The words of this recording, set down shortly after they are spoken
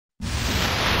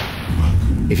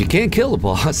If you can't kill a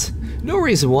boss, no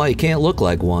reason why you can't look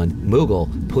like one.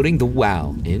 Moogle putting the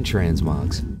WoW in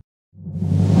transmogs.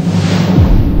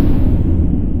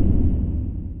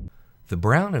 The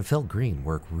brown and felt green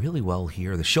work really well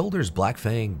here. The shoulders, Black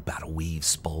Fang, Battle Weave,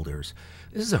 Spaulders.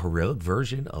 This is a heroic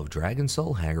version of Dragon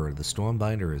Soul. Haggard of the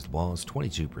Stormbinder is the boss,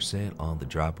 22% on the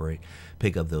drop rate.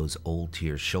 Pick up those old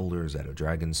tier shoulders out of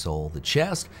Dragon Soul. The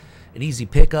chest, an easy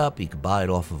pickup. You can buy it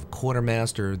off of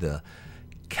Quartermaster, the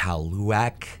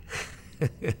Kaluak.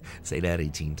 Say that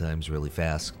 18 times really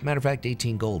fast. Matter of fact,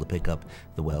 18 gold to pick up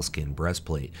the whaleskin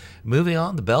breastplate. Moving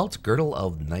on, the belt, Girdle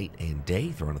of Night and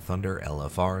Day, Throne of Thunder,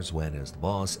 LFRs, when is the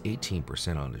boss,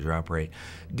 18% on the drop rate.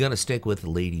 Gonna stick with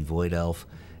Lady Void Elf,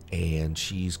 and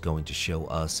she's going to show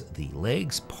us the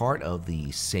legs, part of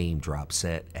the same drop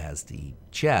set as the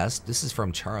chest. This is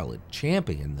from Charlotte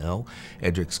Champion, though.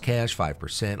 Edric's Cash,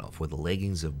 5% off with the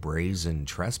leggings of Brazen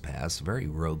Trespass. Very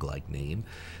roguelike name.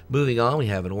 Moving on, we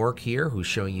have an orc here who's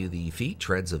showing you the feet,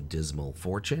 Treads of Dismal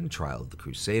Fortune, Trial of the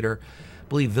Crusader. I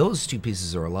believe those two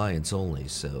pieces are alliance only,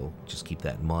 so just keep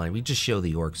that in mind. We just show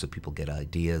the orcs so people get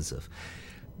ideas of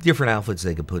different outfits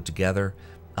they can put together.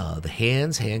 The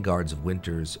hands, Handguards of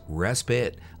Winter's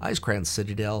Respite, Icecrown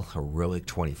Citadel, Heroic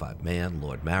 25-man,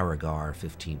 Lord Marigar,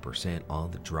 15% on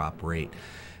the drop rate.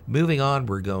 Moving on,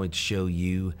 we're going to show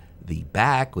you the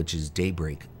back, which is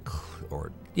Daybreak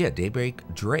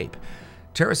Drape.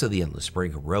 Terrace of the Endless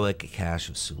Spring, Heroic, Cache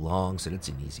of Sulongs, and it's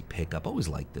an easy pickup. Always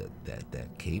like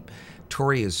that cape.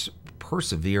 Toria's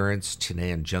Perseverance,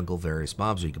 Tinan Jungle, various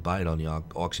mobs, or you can buy it on the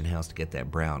auction house to get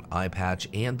that brown eye patch.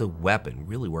 And the weapon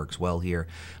really works well here.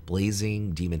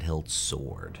 Blazing Demon Hilt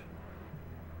Sword.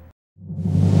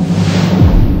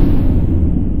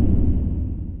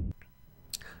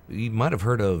 You might have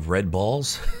heard of red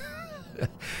balls,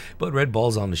 but red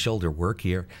balls on the shoulder work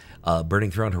here. Burning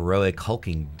Throne Heroic,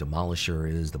 Hulking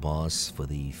Demolisher is the boss for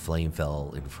the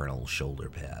Flamefell Infernal shoulder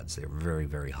pads. They're very,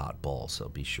 very hot balls, so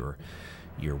be sure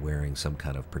you're wearing some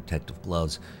kind of protective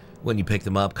gloves when you pick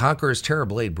them up. Conqueror's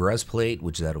Terrorblade Breastplate,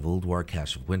 which is out of Ulduar,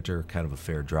 Cache of Winter, kind of a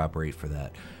fair drop rate for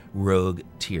that rogue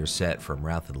tier set from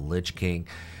Wrath of the Lich King.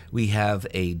 We have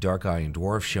a Dark Iron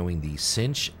Dwarf showing the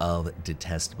Cinch of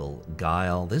Detestable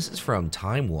Guile. This is from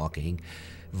Time Walking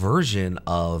version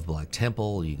of Black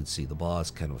Temple. You can see the boss,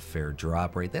 kind of a fair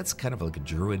drop rate. That's kind of like a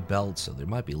druid belt, so there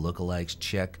might be lookalikes.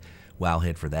 Check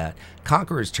Wowhead for that.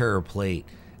 Conqueror's Terror Plate,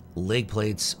 leg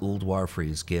plates, Ulduar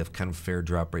Freeze Gift, kind of fair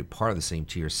drop rate, part of the same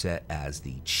tier set as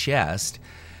the chest.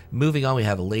 Moving on, we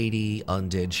have a Lady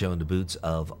Undead showing the boots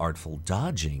of Artful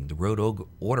Dodging, the Road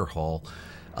Order Hall,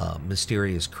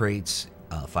 Mysterious Crates,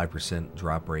 5%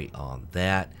 drop rate on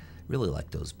that. Really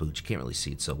like those boots. You can't really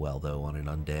see it so well, though, on an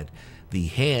Undead. The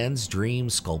hands, Dream,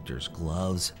 Sculptor's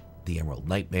Gloves, the Emerald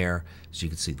Nightmare. So you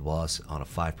can see the boss on a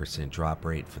 5% drop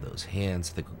rate for those hands.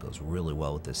 I think it goes really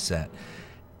well with this set.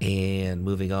 And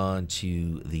moving on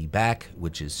to the back,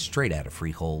 which is straight out of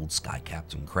Freehold, Sky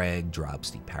Captain Craig drops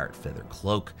the Parrot Feather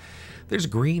Cloak. There's a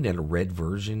green and a red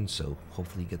version, so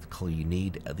hopefully you get the color you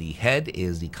need. The head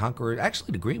is the Conqueror.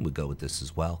 Actually, the green would go with this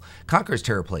as well. Conqueror's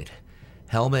Terrorplate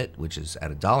Helmet, which is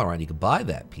at $1 on. You can buy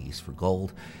that piece for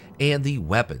gold. And the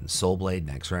weapon, Soulblade,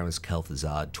 Naxxramas,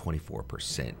 Kel'Thuzad,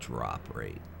 24% drop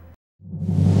rate.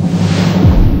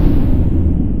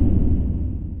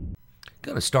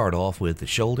 Going to start off with the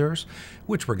shoulders,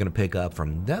 which we're going to pick up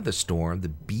from Netherstorm, the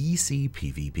BC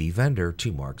PvP vendor,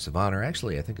 2 marks of honor.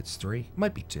 Actually, I think it's 3. It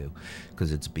might be 2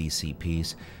 because it's a BC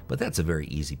piece, but that's a very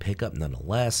easy pickup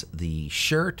nonetheless. The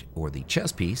shirt or the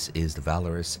chest piece is the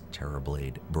Valorous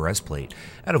Terrorblade Breastplate.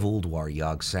 Out of Ulduar,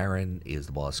 Yogg Saron is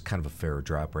the boss, kind of a fair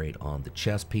drop rate on the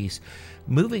chest piece.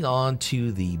 Moving on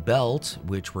to the belt,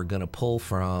 which we're going to pull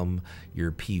from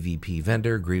your PvP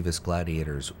vendor, Grievous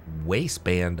Gladiator's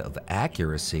Waistband of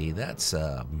Accuracy. That's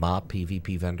a mob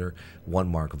PvP vendor, 1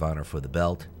 mark of honor for the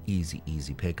belt. Easy,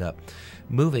 easy pickup.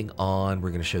 Moving on,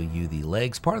 we're going to show you the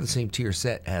legs, part of the same tier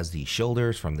set as the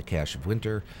shoulders from the Cache of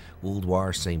Winter.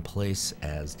 Ulduar, same place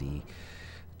as the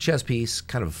chest piece,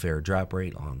 kind of a fair drop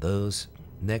rate on those.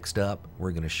 Next up,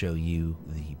 we're going to show you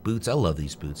the boots. I love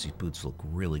these boots. These boots look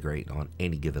really great on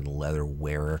any given leather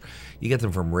wearer. You get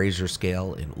them from Razor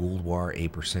Scale in Ulduar,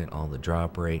 8% on the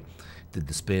drop rate. Did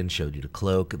the spin, showed you the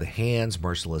cloak. The hands,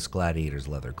 Merciless Gladiator's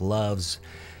leather gloves.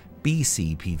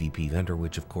 BC PvP vendor,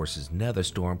 which of course is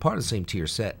Netherstorm, part of the same tier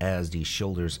set as the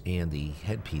shoulders and the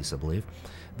headpiece, I believe.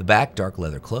 The back, dark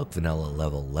leather cloak, vanilla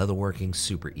level leatherworking,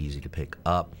 super easy to pick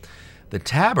up. The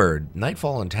tabard,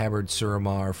 Nightfall and Tabard,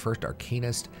 Suramar, First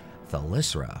Arcanist,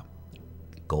 Thalisra,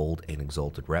 gold and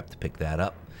exalted rep to pick that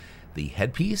up. The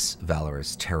headpiece,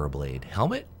 Valorous Terrorblade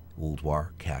Helmet, World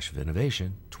War Cache of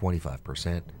Innovation,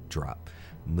 25% drop.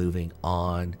 Moving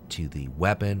on to the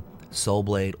weapon, Soul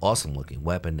Blade, awesome looking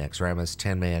weapon, Nexramus,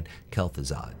 10-man,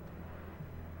 Kel'Thuzad.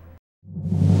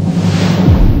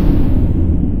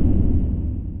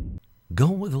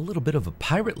 Going with a little bit of a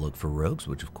pirate look for rogues,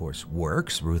 which of course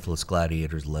works. Ruthless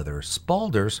Gladiators, Leather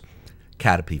Spalders,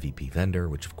 Cata PvP Vendor,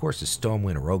 which of course is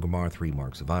Stormwind or Orgrimmar, 3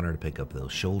 marks of honor to pick up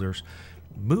those shoulders.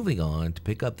 Moving on, to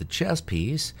pick up the chest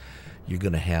piece, you're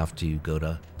going to have to go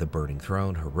to the Burning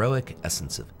Throne. Heroic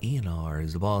Essence of Eonar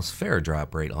is the boss. Fair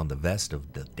drop rate on the vest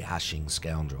of the Dashing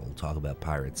Scoundrel. We'll talk about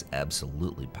pirates,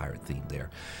 absolutely pirate themed there.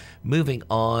 Moving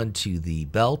on to the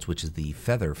belt, which is the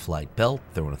Feather Flight Belt,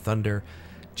 Throne of Thunder.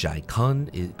 GQ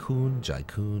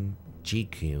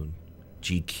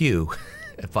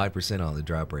at 5% on the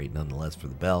drop rate nonetheless for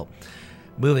the belt.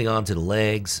 Moving on to the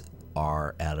legs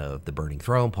are out of the Burning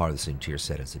Throne, part of the same tier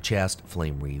set as the chest,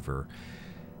 Flame Reaver,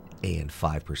 and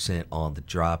 5% on the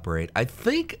drop rate. I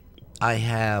think I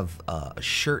have a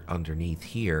shirt underneath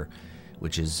here,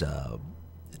 which is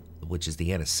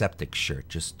the antiseptic shirt.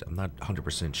 Just I'm not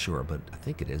 100% sure, but I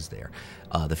think it is there.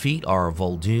 The feet are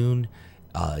Vol'dun.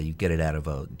 You get it out of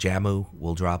a Jammu,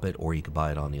 we'll drop it, or you can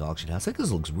buy it on the auction house. I think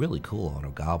this looks really cool on a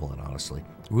goblin, honestly.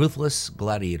 Ruthless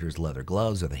Gladiators Leather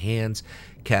Gloves are the hands.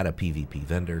 Cata PvP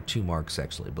Vendor, 2 marks,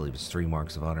 actually, I believe it's 3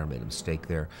 marks of honor. I made a mistake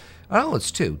there. Oh,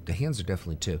 it's 2. The hands are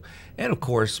definitely 2. And of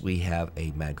course, we have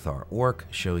a Magthar Orc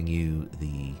showing you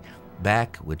the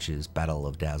back, which is Battle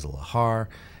of Dazalahar,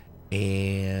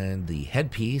 and the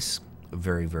headpiece,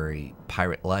 very, very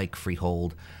pirate-like,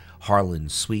 freehold. Harlan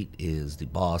Sweet is the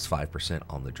boss, 5%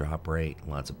 on the drop rate.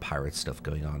 Lots of pirate stuff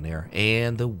going on there.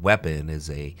 And the weapon is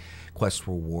a quest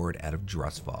reward out of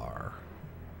Drusvar.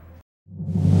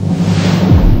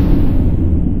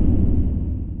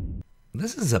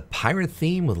 This is a pirate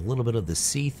theme with a little bit of the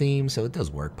sea theme, so it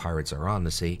does work. Pirates are on the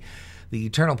sea. The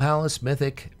Eternal Palace,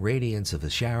 Mythic, Radiance of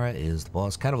Ashara is the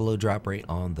boss. Kind of a low drop rate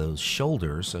on those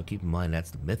shoulders, so keep in mind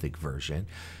that's the Mythic version.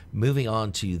 Moving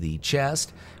on to the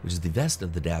chest, which is the Vest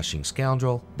of the Dashing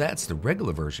Scoundrel. That's the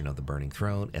regular version of the Burning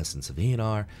Throne, Essence of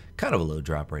Eonar. Kind of a low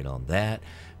drop rate on that.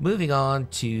 Moving on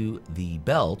to the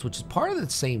belt, which is part of the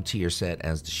same tier set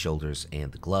as the shoulders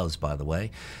and the gloves, by the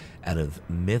way. Out of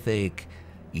Mythic,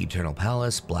 Eternal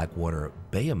Palace, Blackwater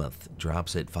Behemoth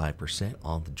drops at 5%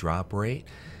 on the drop rate.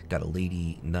 Got a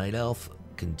Lady Night Elf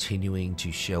continuing to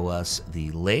show us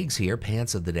the legs here.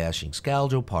 Pants of the Dashing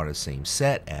Scoundrel, part of the same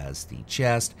set as the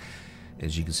chest.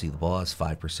 As you can see, the boss,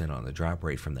 5% on the drop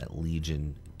rate from that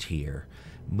Legion tier.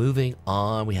 Moving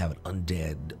on, we have an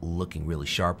undead looking really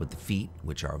sharp with the feet,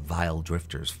 which are Vile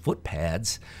Drifter's foot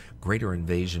pads. Greater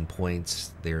invasion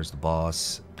points. There's the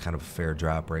boss. Kind of a fair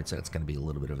drop rate, so it's going to be a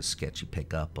little bit of a sketchy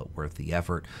pickup, but worth the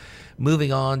effort.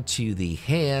 Moving on to the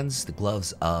hands, the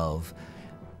gloves of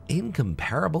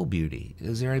incomparable beauty.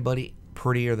 Is there anybody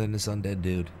prettier than this undead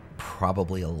dude?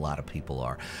 Probably a lot of people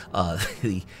are.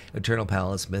 The Eternal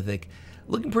Palace Mythic,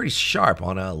 looking pretty sharp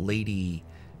on a Lady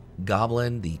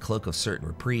Goblin. The Cloak of Certain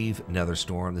Reprieve,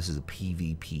 Netherstorm. This is a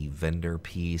PvP vendor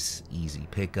piece, easy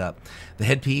pickup. The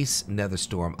headpiece,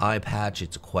 Netherstorm Eye Patch.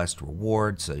 It's a quest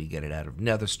reward, so you get it out of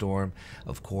Netherstorm,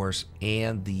 of course.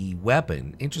 And the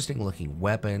weapon, interesting looking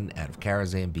weapon out of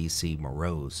Karazhan BC,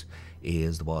 Morose,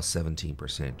 is the boss,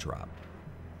 17% drop.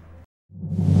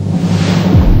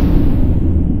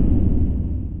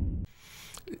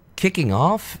 Kicking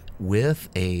off with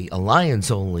a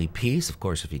Alliance-only piece. Of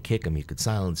course, if you kick them, you could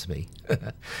silence me.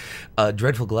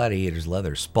 Dreadful Gladiators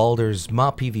Leather Spalders,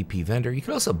 Mop PvP Vendor. You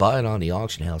can also buy it on the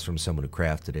auction house from someone who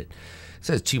crafted it. It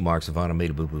says 2 marks of honor, made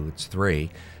a boo-boo, it's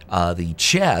 3. The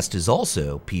chest is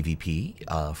also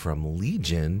PvP from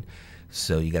Legion,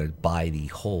 so you got to buy the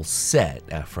whole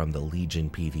set from the Legion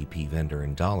PvP Vendor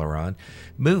in Dalaran.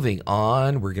 Moving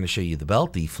on, we're going to show you the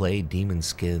belt, the Flayed Demon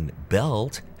Skin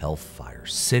Belt, Hellfire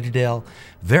Citadel,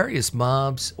 various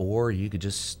mobs, or you could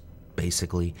just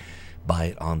basically buy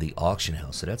it on the auction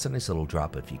house. So that's a nice little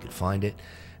drop if you could find it.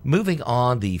 Moving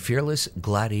on, the Fearless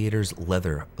Gladiators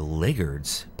Leather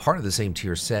Laggards, part of the same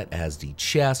tier set as the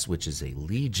chest, which is a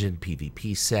Legion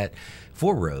PvP set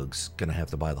for rogues. Gonna have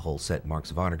to buy the whole set,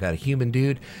 Marks of Honor. Got a human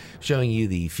dude showing you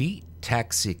the feet,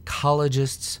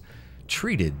 Toxicologists,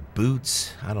 Treated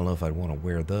Boots. I don't know if I'd want to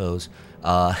wear those.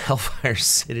 Hellfire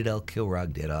Citadel,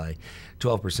 Kilrog Deadeye,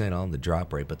 12% on the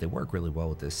drop rate, but they work really well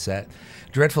with this set.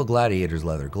 Dreadful Gladiators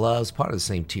Leather Gloves, part of the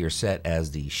same tier set as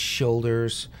the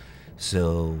shoulders.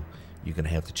 So you're going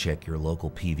to have to check your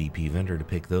local PvP vendor to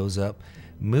pick those up.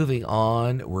 Moving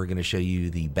on, we're going to show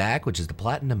you the back, which is the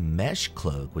Platinum Mesh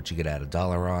Cloak, which you get at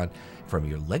 $1 on from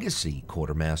your Legacy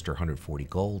Quartermaster, 140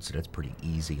 gold, so that's pretty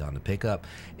easy on the pickup.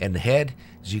 And the head,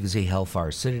 as you can see,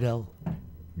 Hellfire Citadel,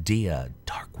 Dia,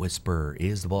 Dark Whisper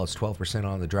is the boss, 12%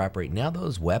 on the drop rate. Now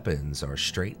those weapons are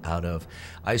straight out of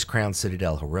Ice Crown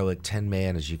Citadel Heroic,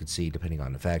 10-man, as you can see, depending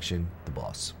on the faction, the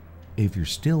boss. If you're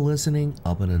still listening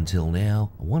up and until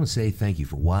now, I want to say thank you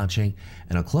for watching,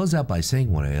 and I'll close out by saying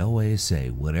what I always say: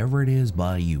 whatever it is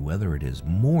by you, whether it is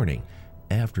morning,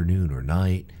 afternoon, or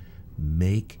night,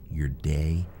 make your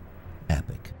day